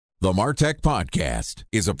The MarTech Podcast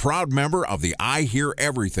is a proud member of the I Hear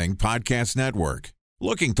Everything Podcast Network.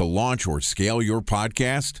 Looking to launch or scale your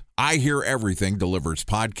podcast? I Hear Everything delivers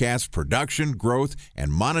podcast production, growth,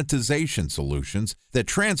 and monetization solutions that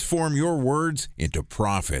transform your words into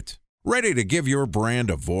profit. Ready to give your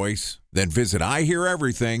brand a voice? Then visit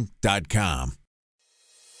iheareverything.com.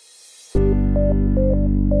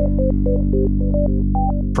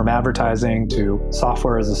 From advertising to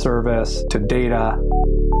software as a service to data.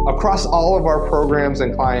 Across all of our programs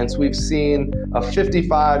and clients, we've seen a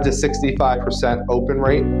 55 to 65% open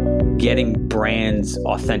rate. Getting brands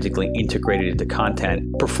authentically integrated into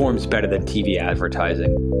content performs better than TV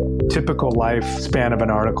advertising. Typical lifespan of an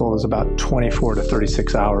article is about 24 to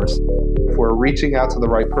 36 hours. If we're reaching out to the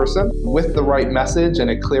right person with the right message and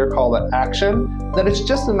a clear call to action, then it's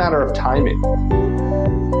just a matter of timing.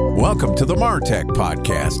 Welcome to the MarTech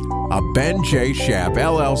Podcast, a Ben J. Schaap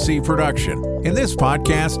LLC production. In this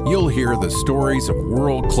podcast, you'll hear the stories of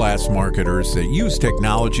world-class marketers that use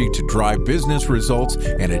technology to drive business results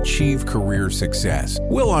and achieve career success.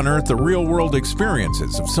 We'll unearth the real-world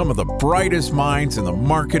experiences of some of the brightest minds in the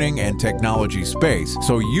marketing and technology space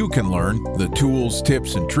so you can learn the tools,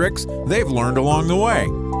 tips, and tricks they've learned along the way.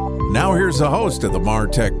 Now here's the host of the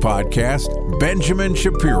MarTech Podcast, Benjamin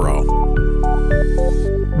Shapiro.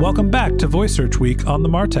 Welcome back to Voice Search Week on the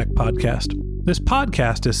MarTech Podcast. This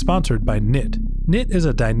podcast is sponsored by Knit. Knit is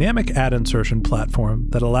a dynamic ad insertion platform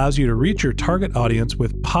that allows you to reach your target audience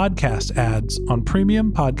with podcast ads on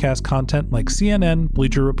premium podcast content like CNN,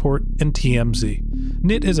 Bleacher Report, and TMZ.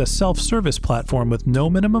 Knit is a self-service platform with no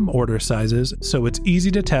minimum order sizes, so it's easy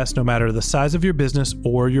to test no matter the size of your business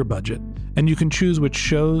or your budget. And you can choose which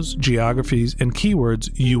shows, geographies, and keywords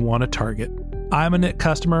you want to target. I'm a Knit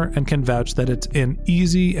customer and can vouch that it's an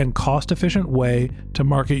easy and cost-efficient way to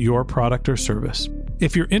market your product or service.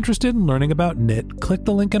 If you're interested in learning about Knit, click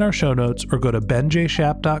the link in our show notes or go to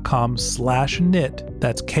benjschaap.com/knit,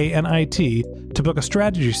 that's K-N-I-T, to book a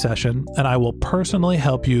strategy session, and I will personally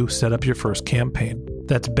help you set up your first campaign.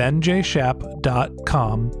 That's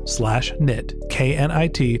benjschaap.com/knit,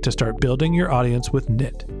 K-N-I-T, to start building your audience with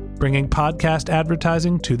Knit, bringing podcast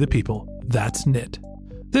advertising to the people. That's Knit.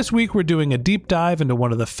 This week, we're doing a deep dive into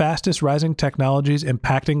one of the fastest rising technologies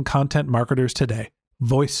impacting content marketers today,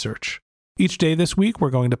 voice search. Each day this week, we're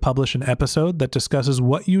going to publish an episode that discusses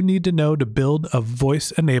what you need to know to build a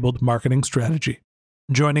voice-enabled marketing strategy.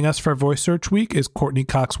 Joining us for Voice Search Week is Courtney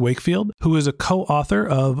Wakefield, who is a co-author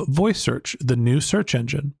of Voice Search, the new search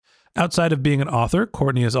engine. Outside of being an author,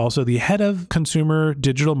 Courtney is also the head of consumer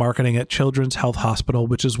digital marketing at Children's Health Hospital,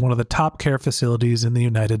 which is one of the top care facilities in the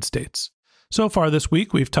United States. So far this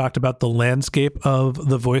week, we've talked about the landscape of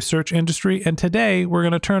the voice search industry, and today we're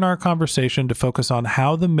going to turn our conversation to focus on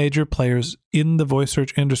how the major players in the voice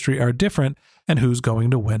search industry are different and who's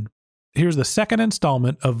going to win. Here's the second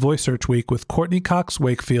installment of Voice Search Week with Courtney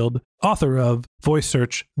Wakefield, author of Voice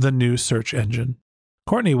Search, the new search engine.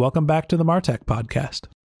 Courtney, welcome back to the MarTech Podcast.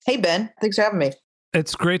 Hey, Ben. Thanks for having me.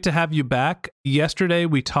 It's great to have you back. Yesterday,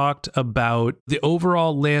 we talked about the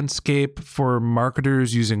overall landscape for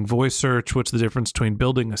marketers using voice search. What's the difference between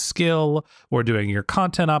building a skill or doing your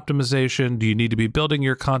content optimization? Do you need to be building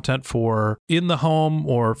your content for in the home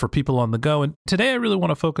or for people on the go? And today, I really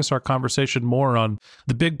want to focus our conversation more on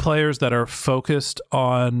the big players that are focused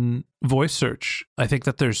on voice search. I think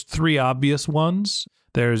that there's three obvious ones.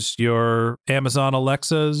 There's your Amazon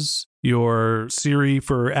Alexas, your Siri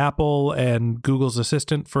for Apple, and Google's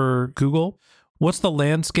Assistant for Google. What's the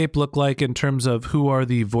landscape look like in terms of who are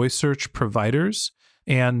the voice search providers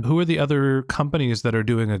and who are the other companies that are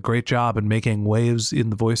doing a great job and making waves in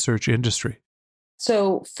the voice search industry?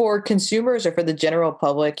 So for consumers or for the general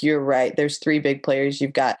public, you're right. There's three big players.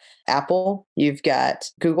 You've got Apple, you've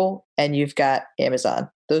got Google, and you've got Amazon.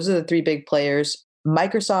 Those are the three big players.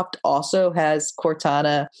 Microsoft also has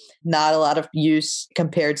Cortana, not a lot of use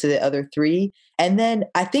compared to the other three. And then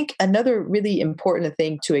I think another really important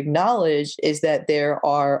thing to acknowledge is that there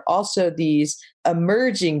are also these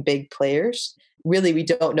emerging big players. Really, we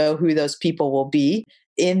don't know who those people will be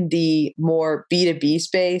in the more B2B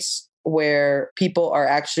space, where people are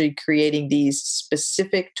actually creating these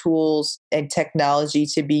specific tools and technology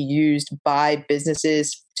to be used by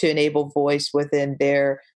businesses to enable voice within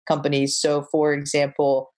their companies. So, for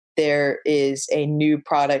example, there is a new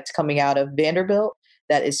product coming out of Vanderbilt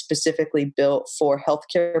that is specifically built for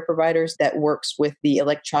healthcare providers that works with the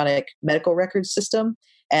electronic medical record system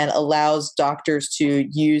and allows doctors to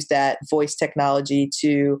use that voice technology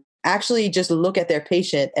to actually just look at their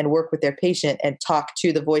patient and work with their patient and talk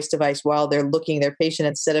to the voice device while they're looking at their patient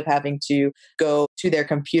instead of having to go to their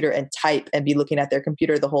computer and type and be looking at their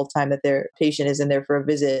computer the whole time that their patient is in there for a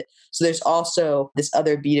visit. So there's also this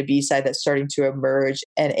other B2B side that's starting to emerge.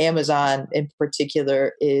 And Amazon in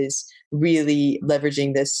particular is really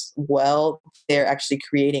leveraging this well. They're actually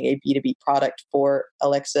creating a B2B product for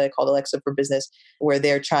Alexa called Alexa for Business, where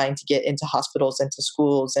they're trying to get into hospitals and to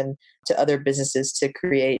schools and to other businesses to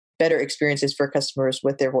create better experiences for customers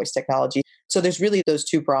with their voice technology. So there's really those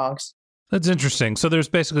two prongs. That's interesting. So there's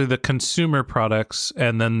basically the consumer products,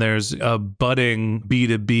 and then there's a budding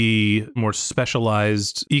B2B, more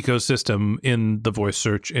specialized ecosystem in the voice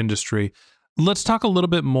search industry. Let's talk a little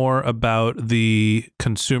bit more about the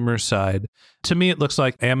consumer side. To me, it looks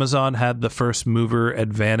like Amazon had the first mover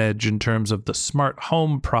advantage in terms of the smart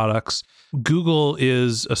home products. Google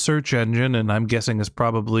is a search engine, and I'm guessing is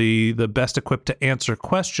probably the best equipped to answer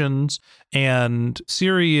questions. And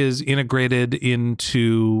Siri is integrated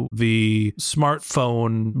into the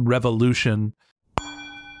smartphone revolution.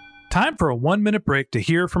 Time for a 1-minute break to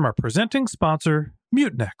hear from our presenting sponsor,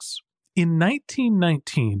 Mutinex. In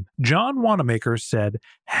 1919, John Wanamaker said,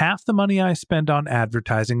 "Half the money I spend on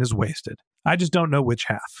advertising is wasted. I just don't know which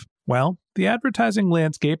half." Well, the advertising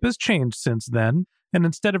landscape has changed since then, and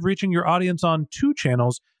instead of reaching your audience on 2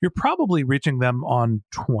 channels, you're probably reaching them on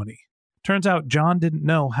 20. Turns out John didn't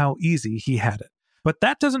know how easy he had it. But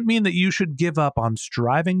that doesn't mean that you should give up on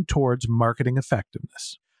striving towards marketing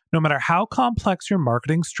effectiveness. No matter how complex your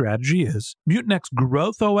marketing strategy is, Mutinex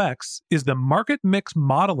Growth OX is the market mix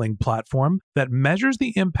modeling platform that measures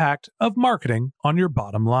the impact of marketing on your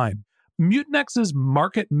bottom line. Mutinex's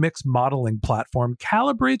market mix modeling platform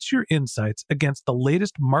calibrates your insights against the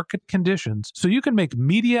latest market conditions so you can make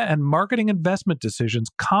media and marketing investment decisions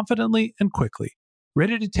confidently and quickly.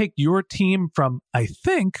 Ready to take your team from I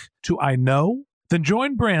think to I know? Then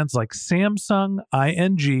join brands like Samsung,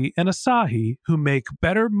 ING, and Asahi who make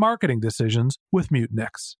better marketing decisions with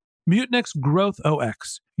Mutinex. Mutinex Growth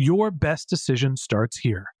OX. Your best decision starts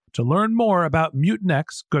here. To learn more about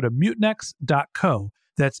Mutinex, go to mutinex.co.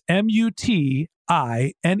 That's MUTINEX.co.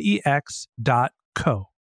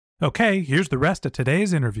 Okay, here's the rest of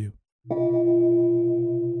today's interview.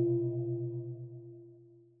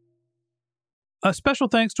 A special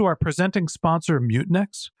thanks to our presenting sponsor,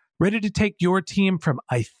 Mutinex. Ready to take your team from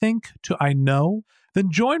I think to I know?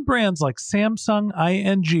 Then join brands like Samsung,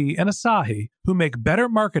 ING, and Asahi who make better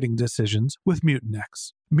marketing decisions with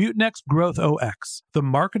Mutinex. Mutinex Growth OX, the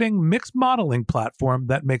marketing mix modeling platform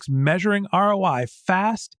that makes measuring ROI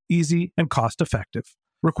fast, easy, and cost-effective.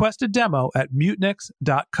 Request a demo at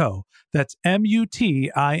mutinex.co. That's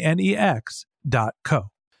MUTINEX.co.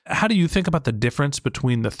 How do you think about the difference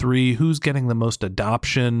between the three? Who's getting the most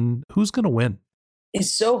adoption? Who's going to win?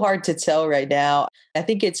 It's so hard to tell right now. I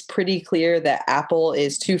think it's pretty clear that Apple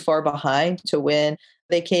is too far behind to win.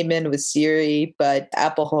 They came in with Siri, but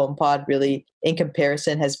Apple HomePod really, in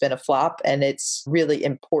comparison, has been a flop. And it's really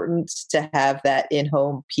important to have that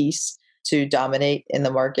in-home piece to dominate in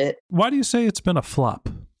the market. Why do you say it's been a flop?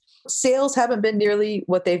 Sales haven't been nearly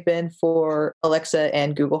what they've been for Alexa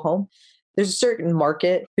and Google Home. There's a certain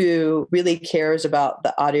market who really cares about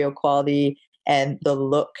the audio quality and the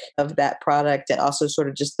look of that product, and also sort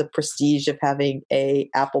of just the prestige of having a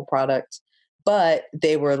Apple product. But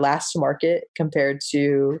they were last to market compared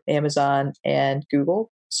to Amazon and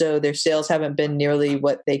Google. So their sales haven't been nearly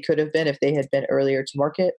what they could have been if they had been earlier to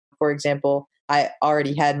market. For example, I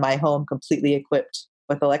already had my home completely equipped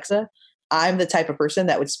with Alexa. I'm the type of person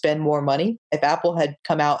that would spend more money. If Apple had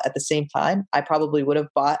come out at the same time, I probably would have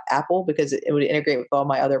bought Apple because it would integrate with all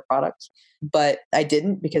my other products. But I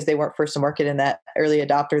didn't because they weren't first to market, and that early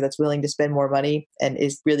adopter that's willing to spend more money and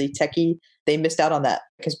is really techie, they missed out on that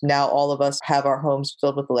because now all of us have our homes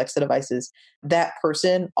filled with Alexa devices. That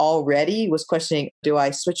person already was questioning, do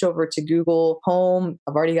I switch over to Google Home?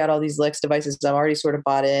 I've already got all these Alexa devices. I'm already sort of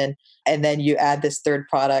bought in. And then you add this third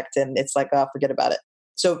product and it's like, oh, forget about it.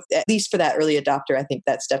 So at least for that early adopter, I think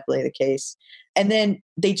that's definitely the case. And then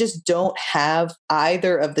they just don't have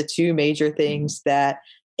either of the two major things that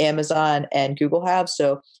Amazon and Google have.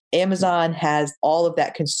 So Amazon has all of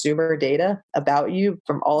that consumer data about you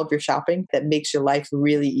from all of your shopping that makes your life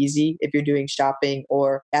really easy if you're doing shopping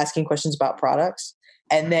or asking questions about products.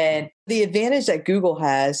 And then the advantage that Google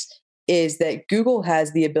has is that Google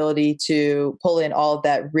has the ability to pull in all of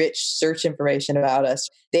that rich search information about us.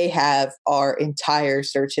 They have our entire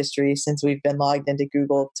search history since we've been logged into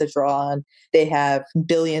Google to draw on. They have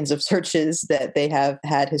billions of searches that they have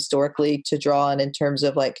had historically to draw on in terms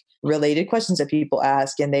of like related questions that people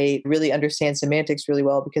ask. And they really understand semantics really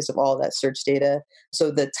well because of all that search data.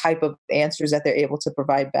 So the type of answers that they're able to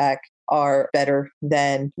provide back are better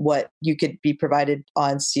than what you could be provided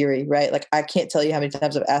on Siri, right? Like I can't tell you how many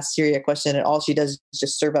times I've asked Siri a question and all she does is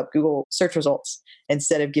just serve up Google search results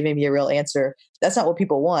instead of giving me a real answer. That's not what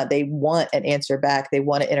people want. They want an answer back. They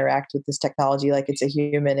want to interact with this technology like it's a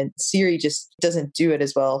human. And Siri just doesn't do it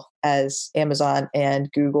as well as Amazon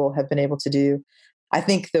and Google have been able to do. I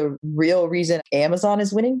think the real reason Amazon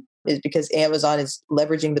is winning is because Amazon is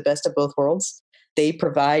leveraging the best of both worlds. They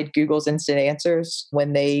provide Google's instant answers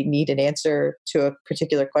when they need an answer to a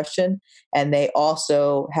particular question. And they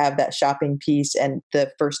also have that shopping piece and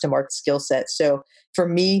the first to market skill set. So for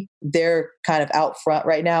me, they're kind of out front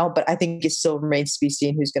right now, but I think it still remains to be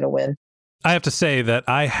seen who's going to win. I have to say that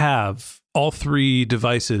I have all 3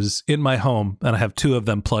 devices in my home, and I have 2 of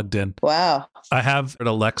them plugged in. Wow. I have an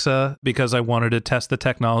Alexa because I wanted to test the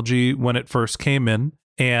technology when it first came in.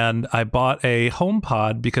 And I bought a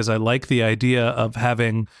HomePod because I like the idea of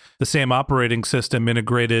having the same operating system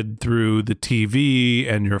integrated through the TV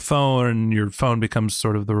and your phone. Your phone becomes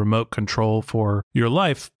sort of the remote control for your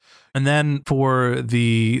life. And then for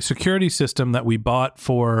the security system that we bought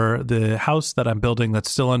for the house that I'm building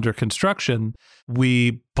that's still under construction,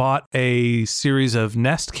 we bought a series of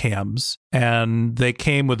Nest cams and they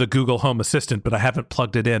came with a Google Home Assistant, but I haven't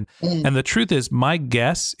plugged it in. And the truth is, my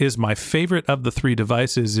guess is my favorite of the 3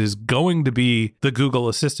 devices is going to be the Google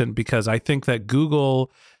Assistant because I think that Google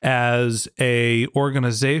as a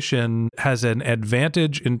organization has an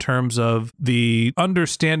advantage in terms of the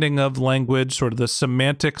understanding of language, sort of the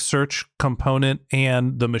semantic search component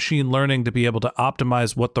and the machine learning to be able to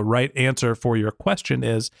optimize what the right answer for your question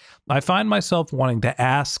is. I find myself wanting to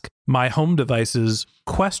ask my home devices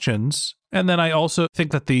questions. And then I also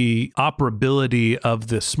think that the operability of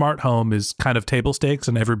the smart home is kind of table stakes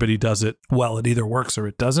and everybody does it well. It either works or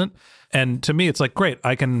it doesn't. And to me, it's like, great,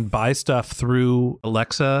 I can buy stuff through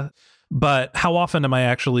Alexa, but how often am I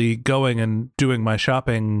actually going and doing my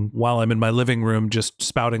shopping while I'm in my living room, just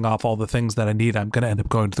spouting off all the things that I need? I'm going to end up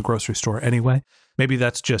going to the grocery store anyway. Maybe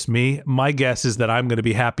that's just me. My guess is that I'm going to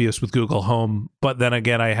be happiest with Google Home. But then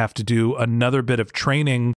again, I have to do another bit of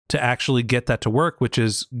training to actually get that to work, which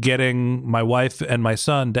is getting my wife and my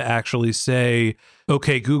son to actually say,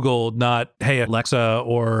 okay, Google, not, hey, Alexa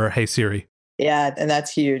or hey, Siri. Yeah, and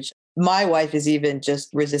that's huge. My wife is even just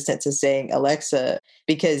resistant to saying Alexa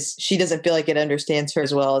because she doesn't feel like it understands her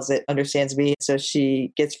as well as it understands me. So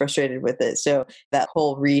she gets frustrated with it. So that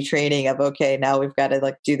whole retraining of, okay, now we've got to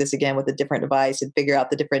like do this again with a different device and figure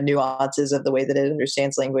out the different nuances of the way that it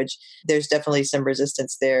understands language. There's definitely some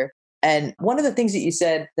resistance there. And one of the things that you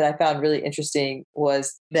said that I found really interesting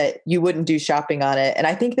was that you wouldn't do shopping on it. And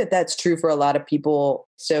I think that that's true for a lot of people.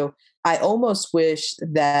 So I almost wish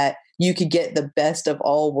that you could get the best of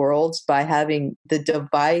all worlds by having the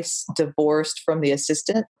device divorced from the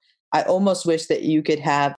assistant. I almost wish that you could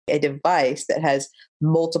have a device that has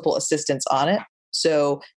multiple assistants on it.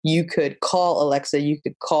 So you could call Alexa, you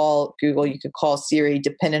could call Google, you could call Siri,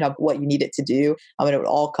 depending on what you need it to do. I mean, it would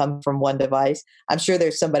all come from one device. I'm sure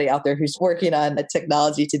there's somebody out there who's working on a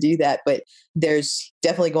technology to do that, but there's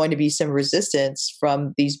definitely going to be some resistance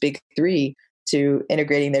from these big 3 to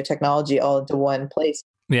integrating their technology all into one place.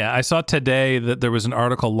 Yeah, I saw today that there was an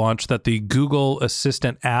article launched that the Google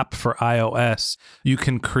Assistant app for iOS, you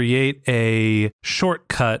can create a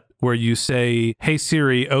shortcut where you say, hey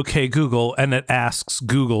Siri, okay Google, and it asks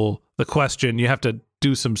Google the question. You have to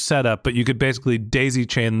do some setup, but you could basically daisy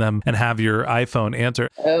chain them and have your iPhone answer.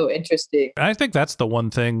 Oh, interesting. I think that's the one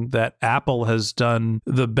thing that Apple has done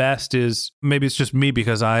the best is, maybe it's just me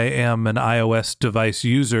because I am an iOS device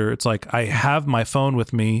user. It's like I have my phone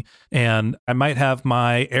with me and I might have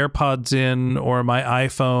my AirPods in or my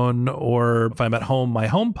iPhone, or if I'm at home, my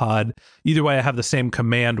HomePod. Either way, I have the same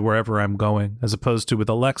command wherever I'm going, as opposed to with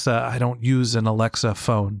Alexa, I don't use an Alexa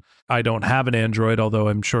phone. I don't have an Android, although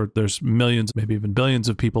I'm sure there's millions, maybe even billions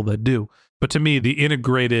of people that do. But to me, the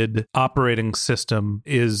integrated operating system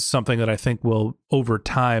is something that I think will, over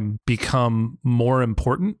time, become more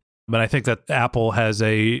important. But I think that Apple has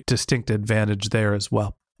a distinct advantage there as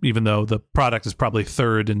well, even though the product is probably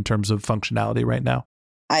 3rd in terms of functionality right now.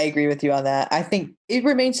 I agree with you on that. I think it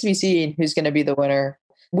remains to be seen who's going to be the winner.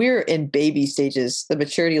 We're in baby stages. The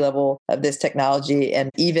maturity level of this technology, and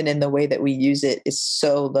even in the way that we use it, is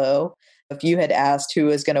so low. If you had asked who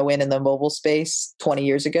was going to win in the mobile space 20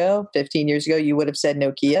 years ago, 15 years ago, you would have said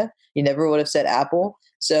Nokia. You never would have said Apple.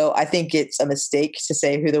 So I think it's a mistake to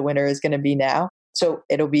say who the winner is going to be now. So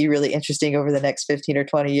it'll be really interesting over the next 15 or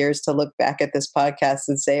 20 years to look back at this podcast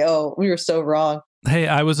and say, oh, we were so wrong. Hey,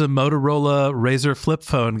 I was a Motorola Razr flip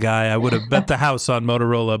phone guy. I would have bet the house on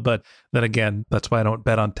Motorola, but then again, that's why I don't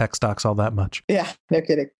bet on tech stocks all that much. Yeah, no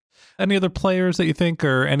kidding. Any other players that you think,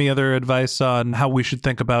 or any other advice on how we should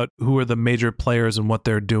think about who are the major players and what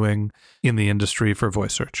they're doing in the industry for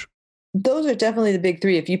voice search? Those are definitely the big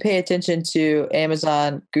three. If you pay attention to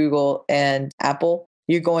Amazon, Google, and Apple,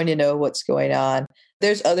 you're going to know what's going on.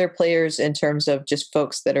 There's other players in terms of just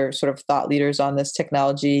folks that are sort of thought leaders on this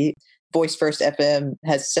technology. Voice First FM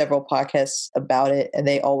has several podcasts about it, and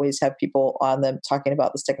they always have people on them talking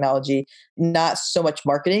about this technology. Not so much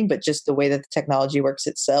marketing, but just the way that the technology works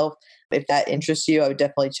itself. If that interests you, I would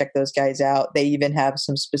definitely check those guys out. They even have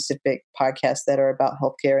some specific podcasts that are about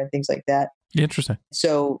healthcare and things like that. Interesting.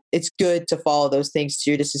 So it's good to follow those things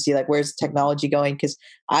too, just to see like, where's the technology going? Because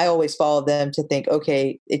I always follow them to think,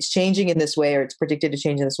 okay, it's changing in this way, or it's predicted to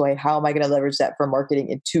change in this way. How am I going to leverage that for marketing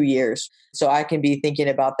in 2 years? So I can be thinking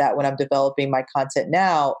about that when I'm developing my content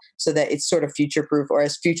now, so that it's sort of future-proof, or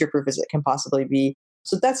as future-proof as it can possibly be.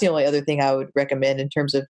 So that's the only other thing I would recommend in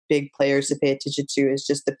terms of big players to pay attention to, is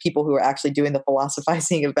just the people who are actually doing the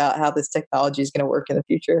philosophizing about how this technology is going to work in the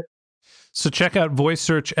future. So check out Voice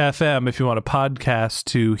Search FM if you want a podcast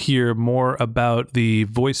to hear more about the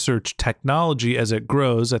voice search technology as it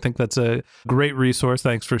grows. I think that's a great resource.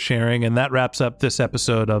 Thanks for sharing. And that wraps up this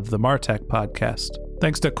episode of the MarTech podcast.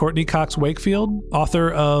 Thanks to Courtney Cox Wakefield,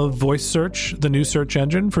 author of Voice Search, the new search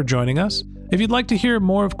engine, for joining us. If you'd like to hear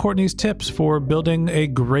more of Courtney's tips for building a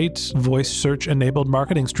great voice search-enabled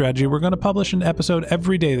marketing strategy, we're going to publish an episode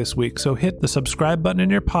every day this week. So hit the subscribe button in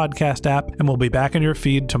your podcast app, and we'll be back in your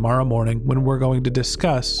feed tomorrow morning when we're going to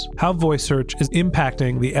discuss how voice search is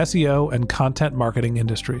impacting the SEO and content marketing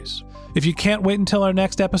industries. If you can't wait until our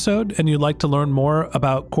next episode and you'd like to learn more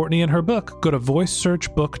about Courtney and her book, go to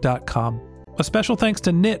voicesearchbook.com. A special thanks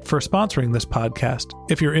to Knit for sponsoring this podcast.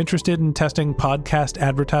 If you're interested in testing podcast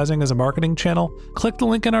advertising as a marketing channel, click the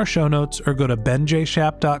link in our show notes or go to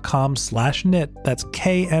benjshap.com/knit, that's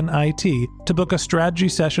KNIT, to book a strategy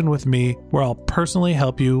session with me where I'll personally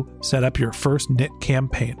help you set up your first Knit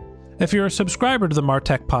campaign. If you're a subscriber to the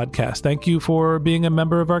MarTech podcast, thank you for being a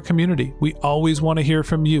member of our community. We always want to hear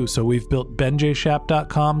from you, so we've built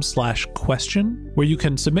benjshap.com/question, where you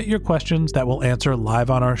can submit your questions that we'll answer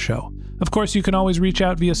live on our show. Of course, you can always reach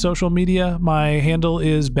out via social media. My handle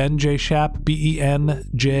is benjshap, BENJSHAP,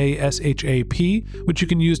 which you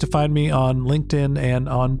can use to find me on LinkedIn and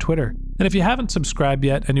on Twitter. And if you haven't subscribed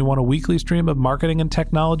yet and you want a weekly stream of marketing and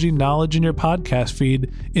technology knowledge in your podcast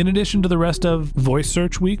feed, in addition to the rest of Voice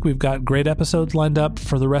Search Week, we've got great episodes lined up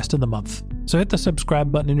for the rest of the month. So hit the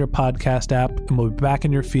subscribe button in your podcast app, and we'll be back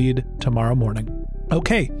in your feed tomorrow morning.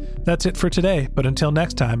 Okay, that's it for today, but until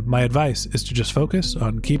next time, my advice is to just focus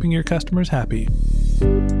on keeping your customers happy.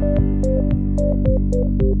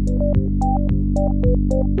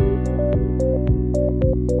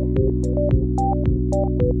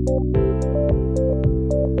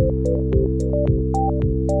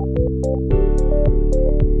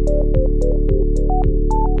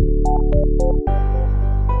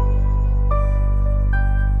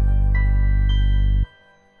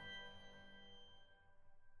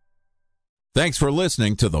 Thanks for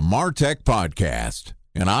listening to the MarTech Podcast,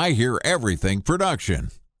 an I Hear Everything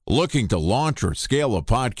production. Looking to launch or scale a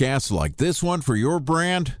podcast like this one for your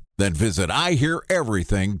brand? Then visit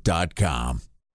iheareverything.com.